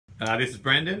This is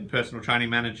Brendon, personal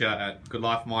training manager at Good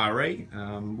Life Myre.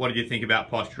 What did you think about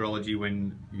posturology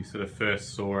when you sort of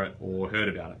first saw it or heard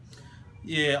about it?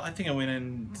 Yeah, I think I went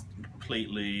in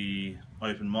completely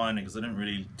open-minded because I didn't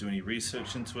really do any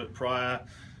research into it prior.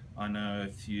 I know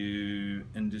a few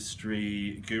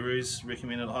industry gurus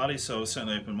recommended it highly, so I was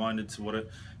certainly open-minded to what it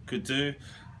could do.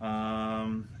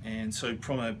 And so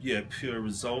from a pure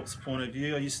results point of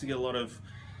view, I used to get a lot of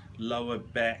lower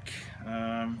back,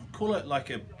 call it like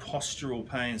a postural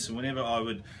pain. So whenever I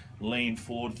would lean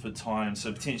forward for time,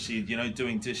 so potentially,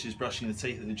 doing dishes, brushing the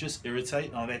teeth, it would just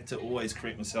irritate, and I'd have to always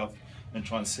correct myself and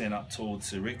try and stand up tall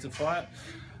to rectify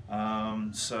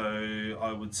it. So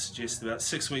I would suggest about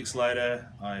 6 weeks later,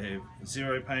 I have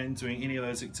zero pain doing any of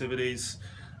those activities.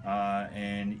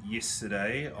 And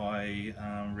yesterday I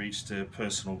reached a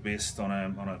personal best on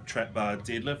a trap bar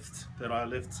deadlift that I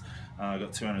lift. I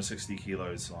got 260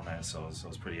 kilos on that, so I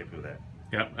was pretty happy with that.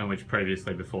 Yep, and which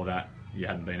previously before that you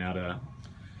hadn't been able to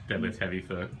deadlift heavy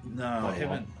for No, I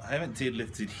haven't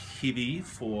deadlifted heavy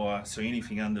for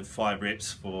anything under 5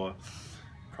 reps for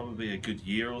probably a good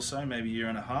year or so, maybe a year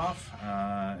and a half.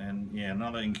 And yeah,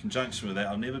 in conjunction with that,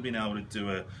 I've never been able to do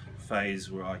a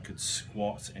phase where I could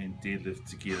squat and deadlift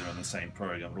together on the same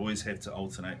program. I'd always have to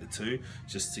alternate the two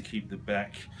just to keep the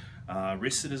back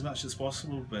rested as much as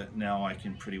possible, but now I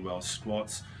can pretty well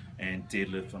squat and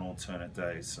deadlift on alternate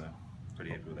days, so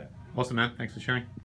pretty happy with that. Awesome, man. Thanks for sharing.